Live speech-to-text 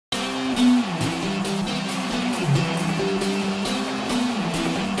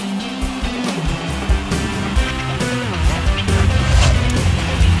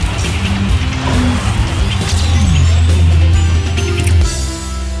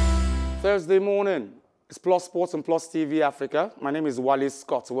Thursday morning. It's Plus Sports and Plus TV Africa. My name is Wale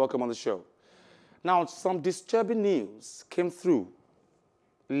Scott. Welcome on the show. Now, some disturbing news came through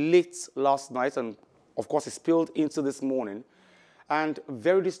late last night, and of course, it spilled into this morning. And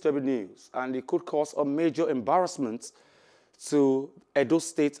very disturbing news, and it could cause a major embarrassment to Edo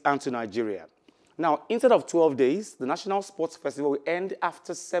State and to Nigeria. Now, instead of 12 days, the National Sports Festival will end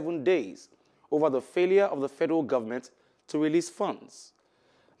after 7 days over the failure of the federal government to release funds.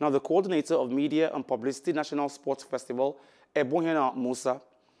 Now, the coordinator of Media and Publicity National Sports Festival, Ebohena Musa,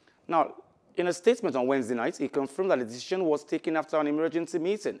 now, in a statement on Wednesday night, he confirmed that the decision was taken after an emergency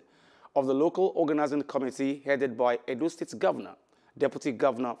meeting of the local organizing committee headed by Edo State's governor, Deputy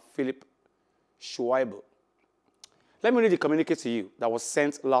Governor Philip Shuaibu. Let me read the communique to you that was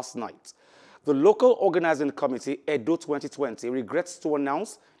sent last night. The local organizing committee, Edo 2020, regrets to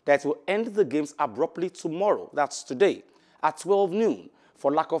announce that it will end the games abruptly tomorrow, that's today, at 12 noon,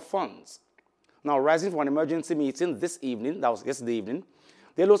 for lack of funds. Now, rising from an emergency meeting this evening, that was yesterday evening,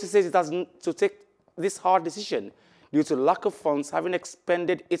 the LOC says it has to take this hard decision due to lack of funds, having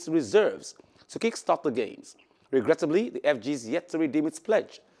expended its reserves to kickstart the games. Regrettably, the FG is yet to redeem its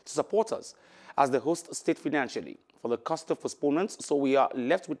pledge to supporters as the host state financially for the cost of postponements, so we are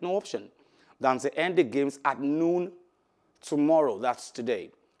left with no option than to end the games at noon tomorrow, that's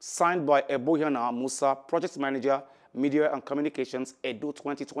today. Signed by Ebohena Musa, Project Manager, Media and Communications, Edo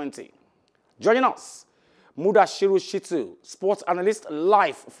 2020. Joining us, Muda Shitu, sports analyst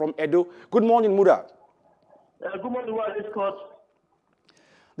live from Edo. Good morning, Muda. Good morning, Wale Scott.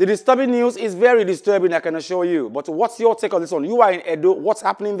 The disturbing news is very disturbing, I can assure you. But what's your take on this one? You are in Edo. What's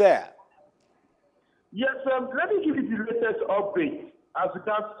happening there? Yes, let me give you the latest update as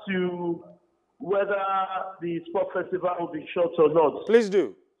regards to whether the sport festival will be short or not. Please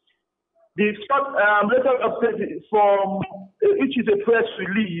do. The sport latest update is from, which is a press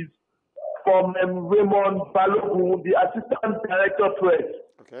release from Raymond Balogun, the Assistant Director Press,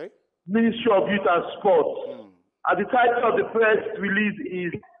 okay, Ministry of Youth and Sports. And the title of the press release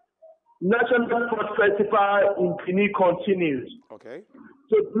is National Sports Festival in Benin Continues. Okay.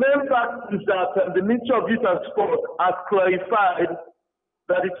 So the main fact is that the Ministry of Youth and Sport has clarified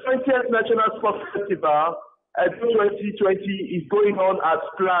that the 20th National Sports Festival 2020 is going on as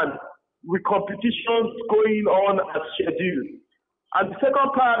planned, with competitions going on as scheduled. And the second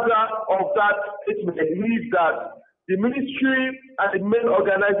paragraph of that statement reads that the ministry and the main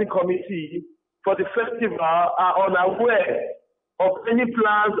organizing committee for the festival are unaware of any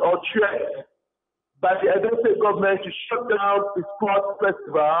plans or threats by the Edo State government to shut down the sports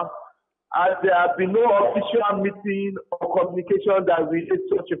festival, as there have been no official meeting or communication that relates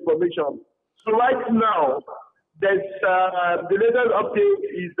such information. So right now, there's the latest update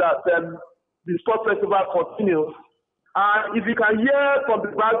is that the sports festival continues. And if you can hear from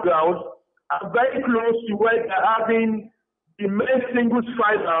the background, I'm very close to where they're having the men's singles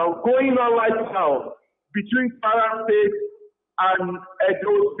final going on right now between Kwara State and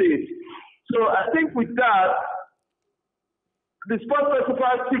Edo State. So I think with that, the sports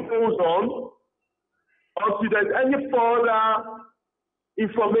festival still goes on until there's any further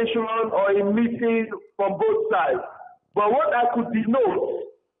information or a meeting from both sides. But what I could denote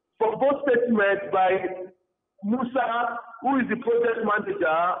from both statements by Musa, who is the project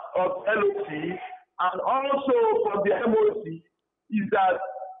manager of LOC, and also from the MOC, is that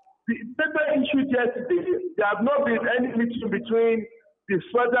the statement issued yesterday, there have not been any meeting between the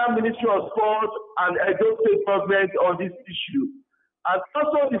Federal Ministry of Sport and Edo State government on this issue. And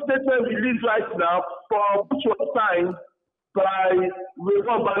also the statement released right now, for which was signed by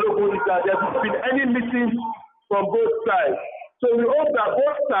Raymond Balogun, is that there has been any meetings from both sides. So we hope that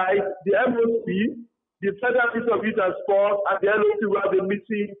both sides, the MOC, the Federal Ministry of Youth and Sport, and the LOC will have a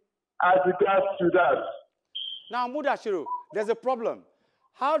meeting as regards to that. Now, Mudashiru, there's a problem.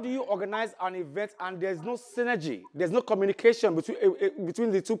 How do you organize an event and there's no synergy, there's no communication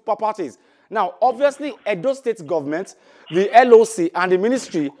between the two parties? Now, obviously, Edo State government, the LOC, and the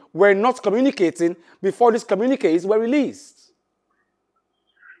ministry were not communicating before these communiques were released.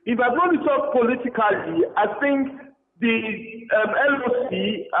 If I want to talk politically, I think the LOC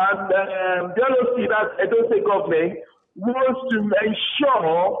and the LOC, that Edo State government, wants to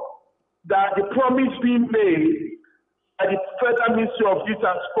ensure that the promise being made by the Federal Ministry of Youth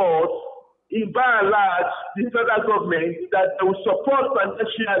and Sports, in by and large, the federal government, that they will support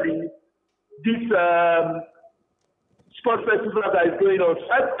financially this sports festival that is going on. So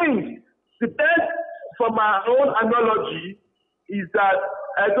I think the best, from my own analogy, is that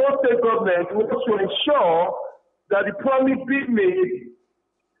Edo State government wants to ensure that the promise being made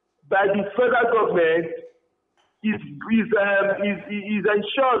by the federal government ensured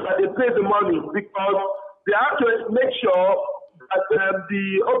that they pay the money, because they have to make sure that the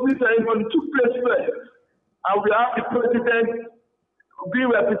opening ceremony took place first, and we have the president being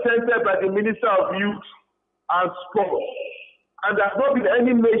represented by the Minister of Youth and Sport. And there has not been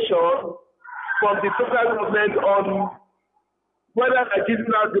any mention from the federal government on whether they're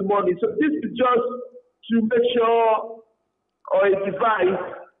giving out the money. So this is just to make sure, or a device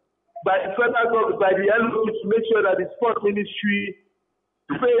by the federal government, by the LOC, to make sure that the sports ministry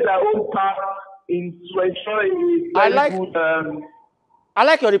play their own part in to ensure I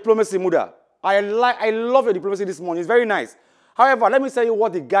like your diplomacy, Muda. I love your diplomacy this morning. It's very nice. However, let me tell you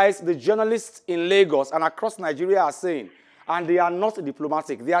what the journalists in Lagos and across Nigeria are saying. And they are not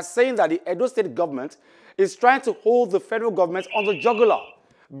diplomatic. They are saying that the Edo State government is trying to hold the federal government on the jugular.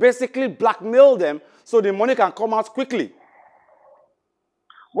 Basically blackmail them so the money can come out quickly.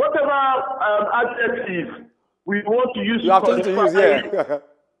 Whatever adjective we want to use, to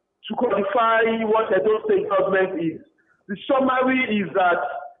qualify what Edo State government is, the summary is that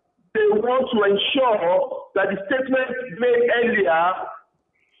they want to ensure that the statement made earlier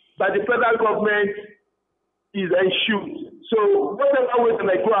by the federal government is ensured. So whatever way they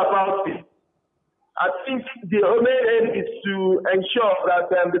may go about it, I think the main aim is to ensure that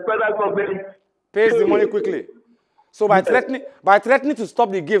the federal government pays the money quickly. So by threatening to stop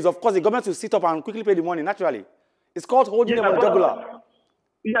the games, of course, the government will sit up and quickly pay the money, naturally. It's called holding them on the jugular.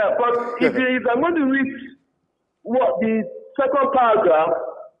 Yeah, but if I'm going to read what the second paragraph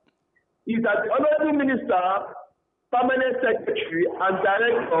is, that the Honorable Minister, Permanent Secretary, and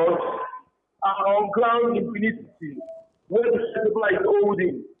Directors are on ground in Finity, where the festival is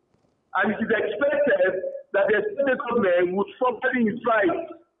holding. And it is expected that the state government would formally invite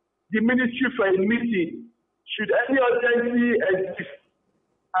the ministry for a meeting should any urgency exist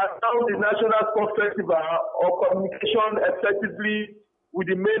around the National Sports Festival or communication effectively with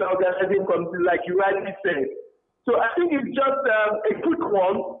the main organizing committee, like you rightly said. So I think it's just a quick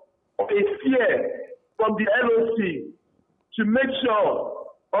one of a fear from the LOC to make sure,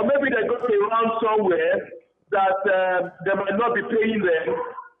 or maybe they got around somewhere that they might not be paying them,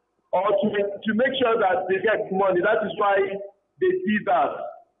 or to make sure that they get money. That is why they did that.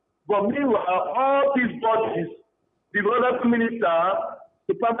 But meanwhile, all these bodies, the Honourable Minister,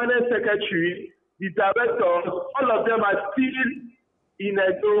 the Permanent Secretary, the Directors, all of them are still in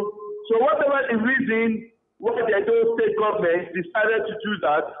Edo. So whatever the reason why the Edo State government decided to do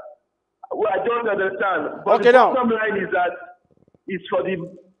that, well, I don't understand. But the bottom line is that it's for the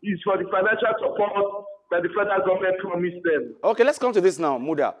financial support that the federal government promised them. Okay, let's come to this now,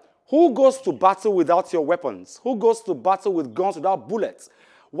 Muda. Who goes to battle without your weapons? Who goes to battle with guns without bullets?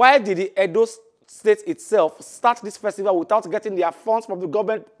 Why did the Edo State itself start this festival without getting their funds from the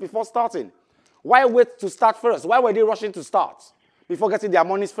government before starting? Why wait to start first? Why were they rushing to start before getting their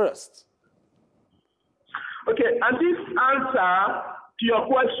monies first? Okay, and this answer to your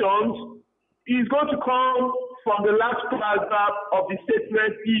questions is going to come from the last paragraph of the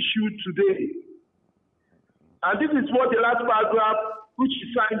statement issued today. And this is what the last paragraph, which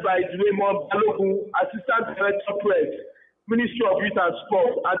is signed by Raymond Balogun, Assistant Director Press, Ministry of Youth and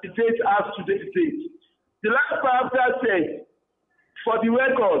Sport, and the date as today's date. The last paragraph says, for the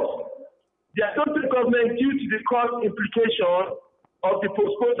record, the Edo government, due to the cost implication of the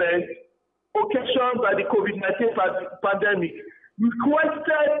postponement occasioned by the COVID-19 pandemic,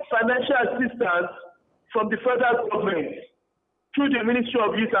 requested financial assistance from the federal government through the Ministry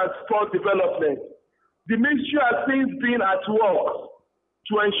of Youth and Sport Development. The ministry has since been at work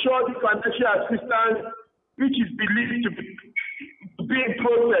to ensure the financial assistance which is believed to be in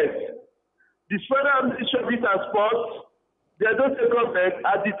process. The Federal Ministry of Youth and Sports, the Edo State government,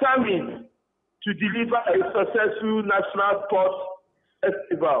 are determined to deliver a successful national sports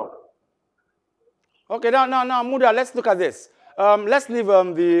festival. Okay, now, Muda, let's look at this. Let's leave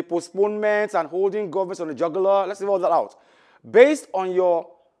the postponements and holding governments on the jugular. Let's leave all that out. Based on your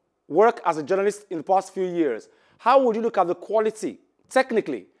work as a journalist in the past few years, how would you look at the quality,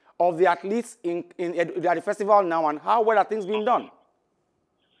 technically, of the athletes at the festival now, and how well are things being done?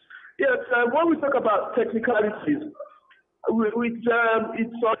 Yes, when we talk about technicalities, it's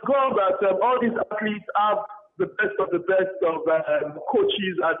gone that all these athletes have the best of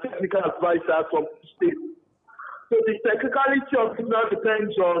coaches and technical advisors from the state. So the technicality of it now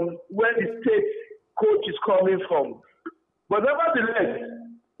depends on where the state coach is coming from. But nevertheless,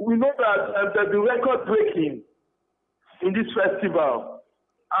 we know that there's been record breaking in this festival.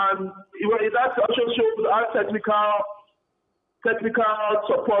 And that also shows how technical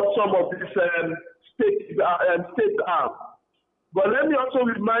support some of these states are. But let me also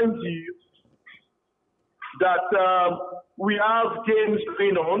remind you that we have games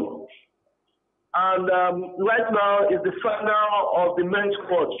going on. And right now is the final of the men's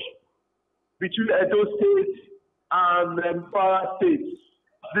squad between Edo State and Kwara State.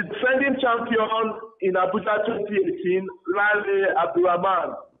 The defending champion in Abuja 2018, Lale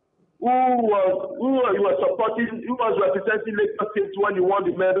Abdulrahman, who was representing Lagos State when he won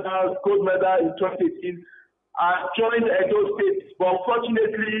the gold medal in 2018, joined Edo State, but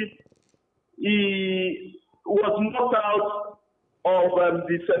unfortunately he was knocked out of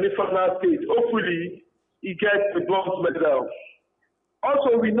the semi-final stage. Hopefully he gets the bronze medal.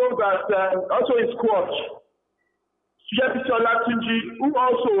 Also, we know that also in squash, Jefferson Latunji, who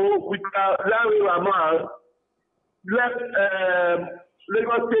also with Larry Rahman left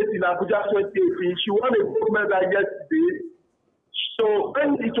Lagos State in Abuja 2018. She won a gold medal yesterday. So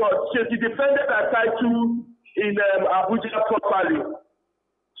when she defended her title in Abuja properly.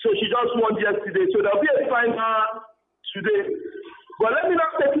 So she just won yesterday. So there'll be a final today. But let me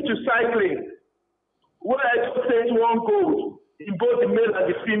now take you to cycling, where I just said one gold in both the male and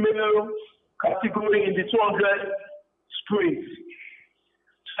the female category in the 200 sprints.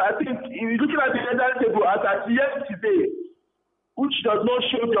 So I think if you're looking at the medal table as at yesterday, which does not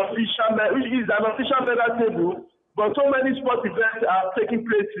show the official medal, which is an official medal table, but so many sports events are taking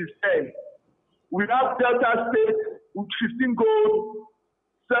place since then. We have Delta State with 15 gold,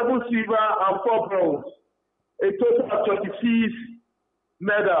 7 silver, and 4 bronze, a total of 26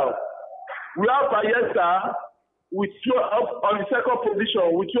 medals. We have Bayelsa with 12 on the second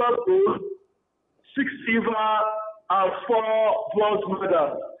position with 12 gold, 6 silver, and 4 bronze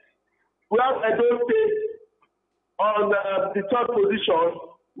medals. We have Edo State on the third position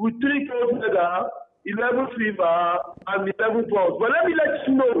with 3 gold medals, 11 silver, and 11 bronze. But let me let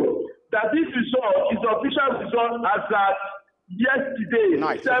you know that this result is the official result as at yesterday,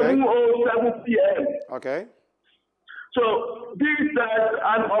 7:07 p.m. Okay. So this is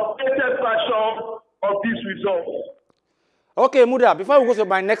an updated version of this result. Okay, Muda, before we go to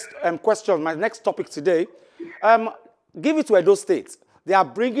my next question, my next topic today, give it to Edo State. They are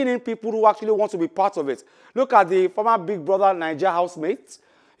bringing in people who actually want to be part of it. Look at the former Big Brother Niger housemate.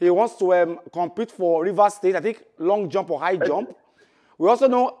 He wants to compete for Rivers State, I think long jump or high jump. We also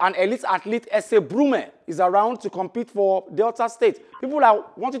know an elite athlete, S.A. Brume, is around to compete for Delta State. People are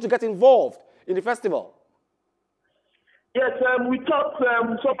wanting to get involved in the festival. Yes, we talked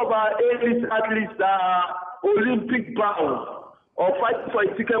some of our elite athletes that are Olympic bound or fighting for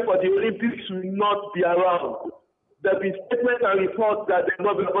a ticket for the Olympics will not be around. There have been statements and reports that they're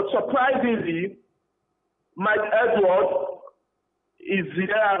not, but surprisingly, Mike Edward is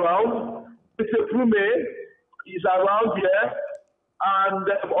here around. S.A. Brume is around here. And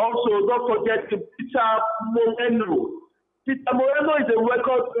also, don't forget Peter Moreno. Peter Moreno is a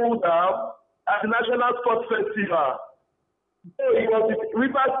record holder at the National Sports Festival. So he was in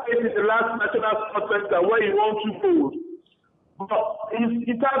Rivers State in the last National Sports Festival where he won 2 gold. But his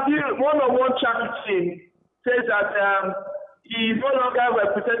interview, one-on-one chat with him, says that he is no longer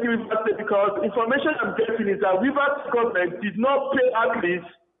representing Rivers State because information I'm getting is that Rivers government did not pay athletes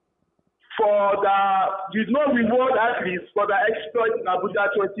did not reward athletes for the exploit in Abuja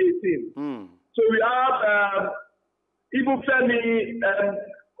 2018. So we have Ibufemi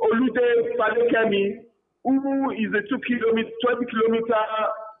Olude Falekemi, who is a 20-kilometer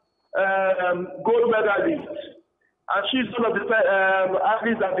gold medalist. And she's one of the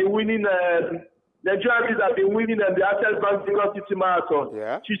athletes that have been winning, Nigerian athletes that have been winning the Access Bank Lagos City Marathon.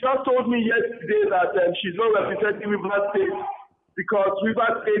 Yeah. She just told me yesterday that she's not representing Rivers State because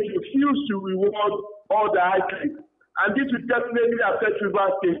Rivers State refused to reward all the athletes. And this will definitely affect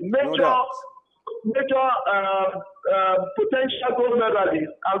Rivers State. Major potential gold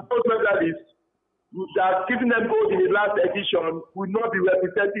medalists and gold medalists that giving them gold in the last edition will not be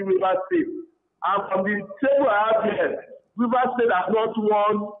representing Rivers State. And from the table I have here, Rivers State has not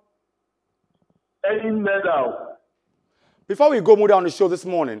won any medal. Before we go more down the show this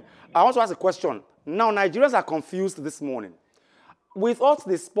morning, I want to ask a question. Now, Nigerians are confused this morning. We thought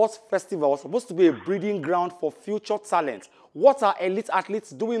the sports festival was supposed to be a breeding ground for future talent. What are elite athletes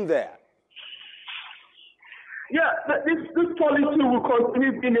doing there? Yeah, this policy will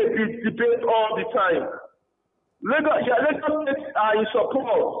continue being a big debate all the time. Lagos states are in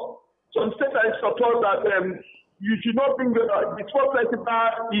support. Some states are in support that you should not think the sports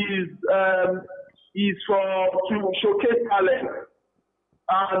festival is to showcase talent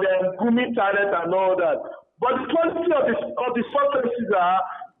and grooming talent and all that. But the quality of the sport festival,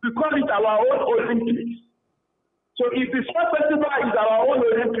 we call it our own Olympics. So if the sport festival is our own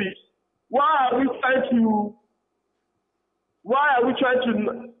Olympics, why are we trying to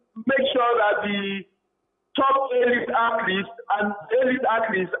make sure that top elite athletes and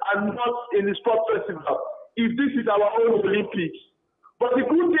not in the sport festival if this is our own Olympics. But the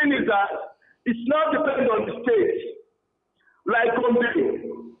good thing is that it's not dependent on the state. Like Gombe,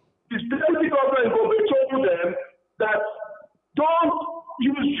 the deputy government in Gombe told them that don't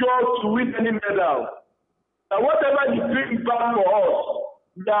use drugs to win any medal. And whatever you bring back for us,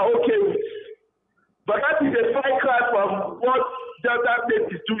 we are okay with. But that is a far cry from what Delta State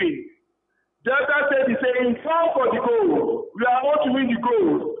is doing. Delta State is saying, come for the gold. We are out to win the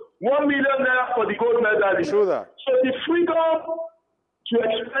gold. 1 million naira for the gold medal. True that. So the freedom to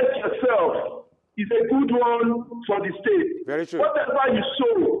express yourself is a good one for the state. Very true. Whatever you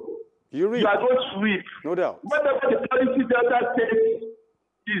sow, you reap. You are going to reap. No doubt. Whatever the policy Delta State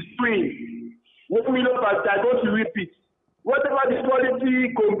is doing, 1 million, but they are going to reap it. Whatever the policy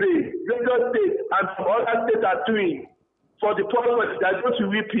Gombe, Lagos State, and some other states are doing for the purpose, they are going to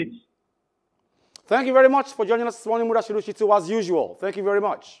reap it. Thank you very much for joining us this morning, Mudashiru Shitu, as usual. Thank you very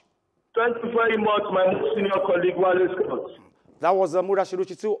much. Thank you very much, my senior colleague, Wale Scott. That was Mudashiru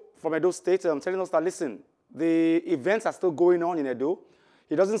Shitu from Edo State telling us that, listen, the events are still going on in Edo.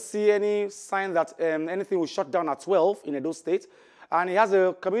 He doesn't see any sign that anything will shut down at 12 in Edo State. And he has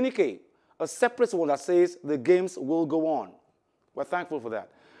a communique, a separate one that says the games will go on. We're thankful for that.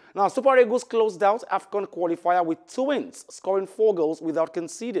 Now, Super Eagles closed out AFCON qualifier with 2 wins, scoring 4 goals without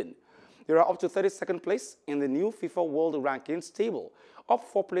conceding. They are up to 32nd place in the new FIFA World Rankings table, up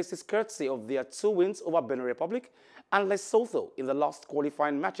 4 places courtesy of their 2 wins over Benin Republic and Lesotho in the last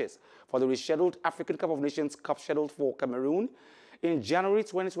qualifying matches for the rescheduled African Cup of Nations Cup scheduled for Cameroon in January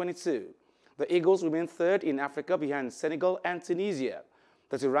 2022. The Eagles remain 3rd in Africa behind Senegal and Tunisia.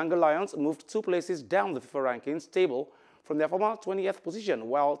 The Teranga Lions moved 2 places down the FIFA rankings table from their former 20th position,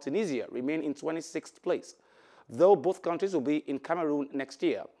 while Tunisia remain in 26th place, though both countries will be in Cameroon next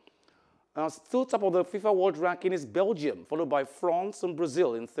year. Still top of the FIFA World Ranking is Belgium, followed by France and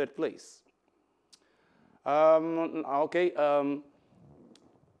Brazil in 3rd place.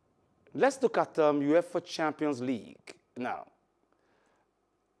 Let's look at UEFA Champions League now.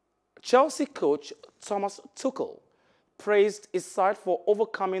 Chelsea coach Thomas Tuchel praised his side for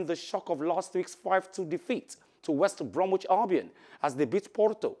overcoming the shock of last week's 5-2 defeat to West Bromwich Albion as they beat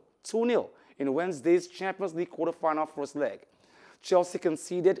Porto 2-0 in Wednesday's Champions League quarter-final first leg. Chelsea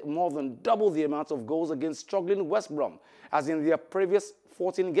conceded more than double the amount of goals against struggling West Brom as in their previous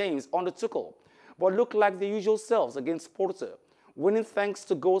 14 games under Tuchel, but looked like their usual selves against Porto, winning thanks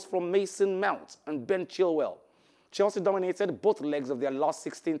to goals from Mason Mount and Ben Chilwell. Chelsea dominated both legs of their last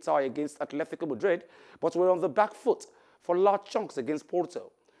 16 tie against Atletico Madrid, but were on the back foot for large chunks against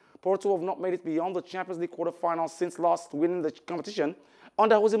Porto. Porto have not made it beyond the Champions League quarter-final since last winning the competition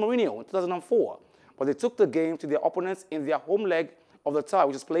under Jose Mourinho in 2004, but they took the game to their opponents in their home leg of the tie,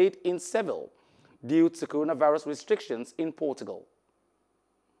 which is played in Seville, due to coronavirus restrictions in Portugal.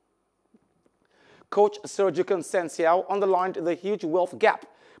 Coach Sergio Conceição underlined the huge wealth gap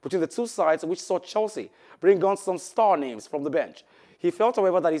between the two sides, which saw Chelsea bring on some star names from the bench. He felt,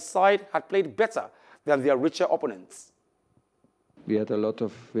 however, that his side had played better than their richer opponents. We had a lot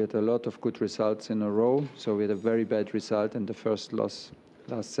of good results in a row, so we had a very bad result in the first loss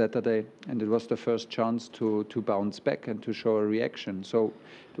last Saturday, and it was the first chance to bounce back and to show a reaction. So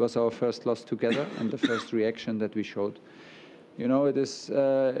it was our first loss together and the first reaction that we showed. You know, it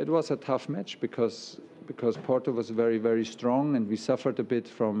was a tough match because Porto was very, very strong, and we suffered a bit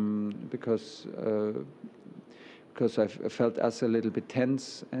because I felt us a little bit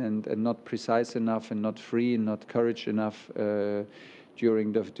tense and not precise enough and not free and not courage enough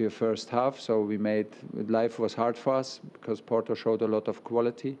during the first half. So life was hard for us because Porto showed a lot of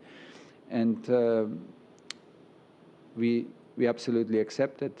quality, and we absolutely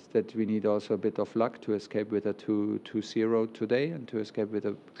accepted that we need also a bit of luck to escape with a 2-0 today and to escape with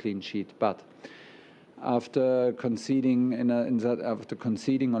a clean sheet. But after conceding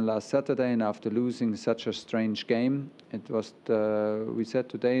on last Saturday and after losing such a strange game, it was we said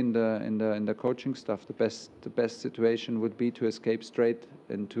today in the coaching staff the best situation would be to escape straight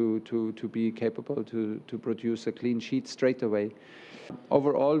and to be capable to produce a clean sheet straight away.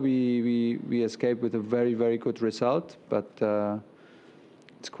 Overall, we escaped with a very, very good result, but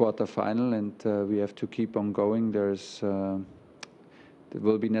it's quarter-final and we have to keep on going. It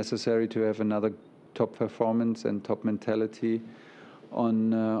will be necessary to have another top performance and top mentality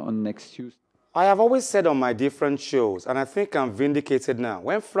on next Tuesday. I have always said on my different shows, and I think I'm vindicated now,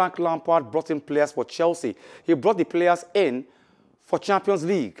 when Frank Lampard brought in players for Chelsea, he brought the players in for Champions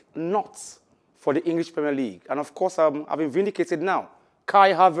League, not for the English Premier League. And of course, I've been vindicated now.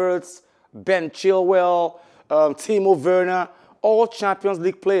 Kai Havertz, Ben Chilwell, Timo Werner, all Champions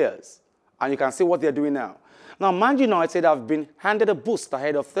League players. And you can see what they're doing now. Now, Man United have been handed a boost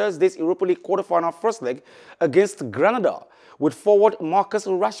ahead of Thursday's Europa League quarter-final first leg against Granada, with forward Marcus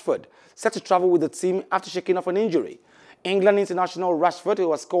Rashford set to travel with the team after shaking off an injury. England international Rashford,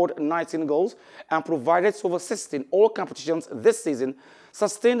 who has scored 19 goals and provided over assists in all competitions this season,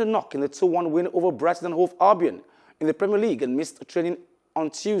 sustained a knock in the 2-1 win over Brighton and Hove Albion in the Premier League and missed training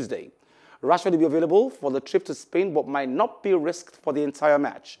on Tuesday. Rashford will be available for the trip to Spain but might not be risked for the entire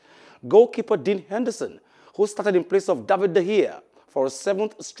match. Goalkeeper Dean Henderson, who started in place of David De Gea for a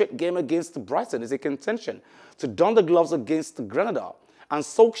 7th straight game against Brighton, is in contention to don the gloves against Granada, and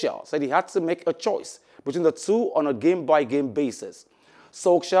Solskjaer said he had to make a choice between the two on a game-by-game basis.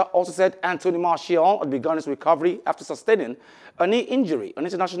 Solskjaer also said Anthony Martial had begun his recovery after sustaining a knee injury on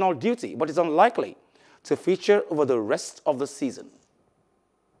international duty, but is unlikely to feature over the rest of the season.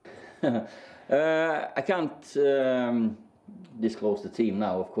 I can't disclose the team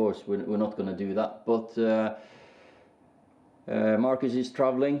now, of course, we're not going to do that, but Marcus is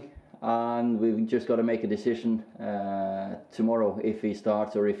travelling and we've just got to make a decision tomorrow if he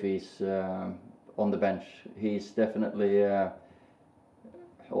starts or if he's on the bench. He's definitely,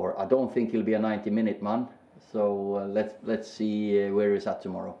 or I don't think he'll be a 90-minute man, so let's see where he's at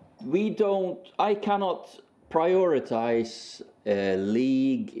tomorrow. I cannot prioritize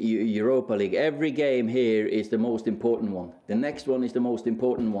league, Europa League. Every game here is the most important one. The next one is the most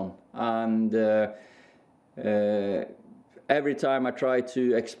important one, and every time I try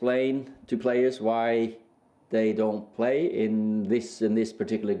to explain to players why they don't play in this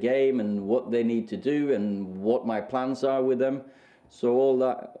particular game and what they need to do and what my plans are with them. So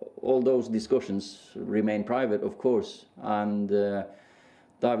all those discussions remain private, of course. And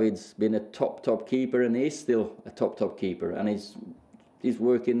David's been a top keeper, and he's still a top keeper, and he's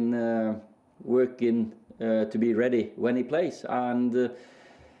working to be ready when he plays. And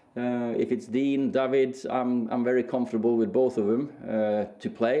if it's Dean, David, I'm very comfortable with both of them to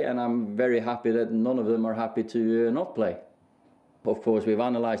play, and I'm very happy that none of them are happy to not play. Of course, we've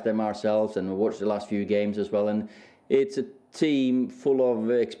analysed them ourselves and watched the last few games as well, and it's a team full of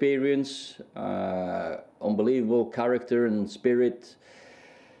experience, unbelievable character and spirit,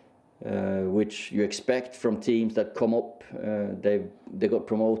 which you expect from teams that come up. They got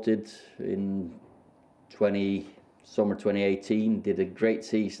promoted in summer 2018, did a great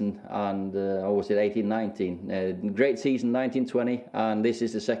season, and or was it 18-19? Great season 19-20, and this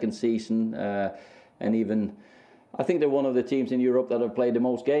is the second season, and even I think they're one of the teams in Europe that have played the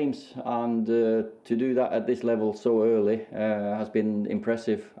most games, and to do that at this level so early has been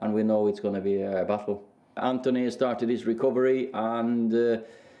impressive, and we know it's going to be a battle. Anthony has started his recovery, and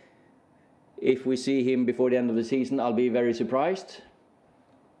if we see him before the end of the season, I'll be very surprised.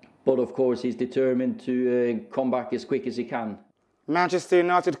 But of course, he's determined to come back as quick as he can. Manchester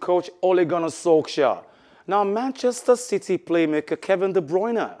United coach Ole Gunnar Solskjaer. Now, Manchester City playmaker Kevin De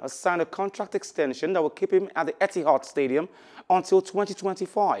Bruyne has signed a contract extension that will keep him at the Etihad Stadium until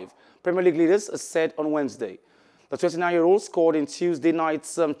 2025, Premier League leaders said on Wednesday. The 29-year-old scored in Tuesday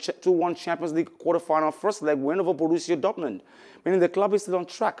night's 2-1 Champions League quarter-final first leg win over Borussia Dortmund, meaning the club is still on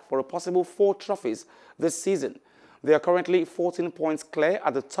track for a possible 4 trophies this season. They are currently 14 points clear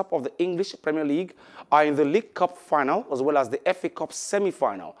at the top of the English Premier League, are in the League Cup final as well as the FA Cup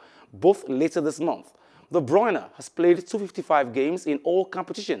semi-final, both later this month. De Bruyne has played 255 games in all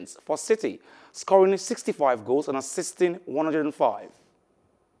competitions for City, scoring 65 goals and assisting 105.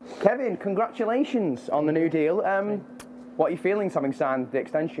 Kevin, congratulations on the new deal. What are you feeling having signed the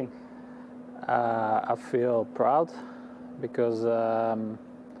extension? I feel proud because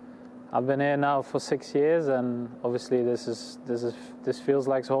I've been here now for 6 years, and obviously this feels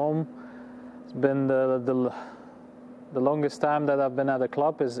like home. It's been the longest time that I've been at the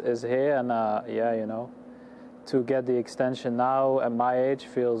club is here, and yeah, you know, to get the extension now at my age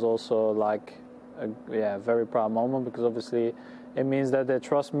feels also like a very proud moment, because obviously it means that they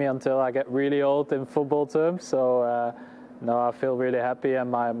trust me until I get really old in football terms. So no, I feel really happy, and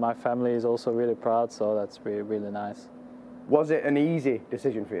my family is also really proud, so that's really nice. Was it an easy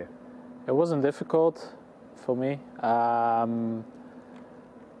decision for you? It wasn't difficult for me.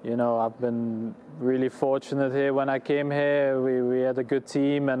 You know, I've been really fortunate here. When I came here, we had a good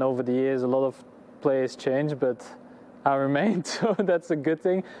team, and over the years a lot of players changed, but I remained, so that's a good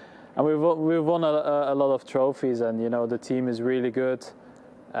thing. And we've won a lot of trophies, and you know, the team is really good.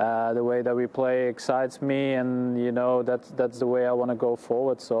 The way that we play excites me, and you know, that's the way I want to go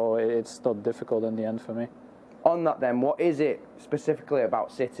forward, so it's not difficult in the end for me. On that then, what is it specifically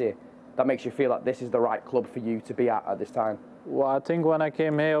about City that makes you feel that this is the right club for you to be at this time? Well, I think when I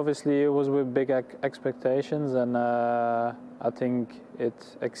came here, obviously it was with big expectations, and I think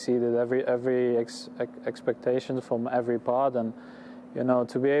it exceeded every expectation from every part. And you know,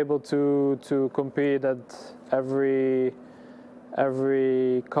 to be able to compete at every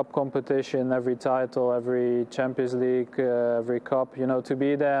cup competition, every title, every Champions League, every cup, you know, to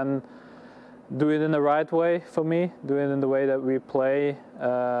be there and do it in the right way for me, do it in the way that we play,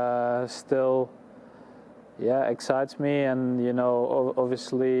 still, yeah, excites me. And you know,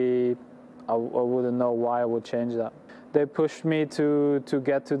 obviously, I wouldn't know why I would change that. They pushed me to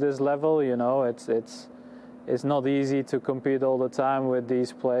get to this level. You know, it's not easy to compete all the time with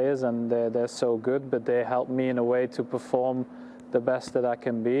these players, and they're so good. But they help me in a way to perform the best that I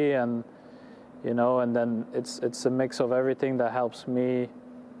can be, and you know, and then it's a mix of everything that helps me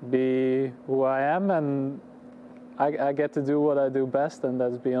be who I am, and I get to do what I do best, and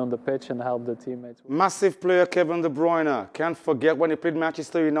that's be on the pitch and help the teammates. Massive player Kevin De Bruyne. Can't forget when he played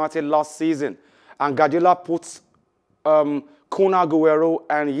Manchester United last season, and Guardiola puts Kun Aguero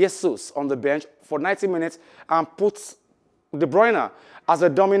and Jesus on the bench for 90 minutes and puts De Bruyne as a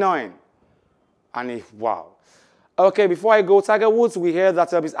dummy 9. And wow. Okay, before I go, Tiger Woods, we hear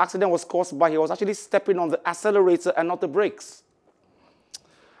that his accident was caused by he was actually stepping on the accelerator and not the brakes.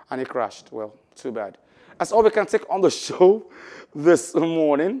 And he crashed. Well, too bad. That's all we can take on the show this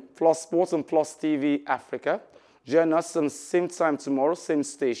morning. Plus Sports and Plus TV Africa. Join us on same time tomorrow, same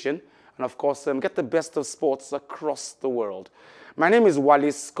station. And of course, get the best of sports across the world. My name is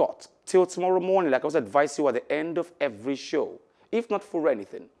Wally Scott. Till tomorrow morning, like I always advise you at the end of every show, if not for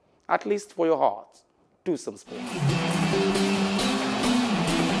anything, at least for your heart, do some sport.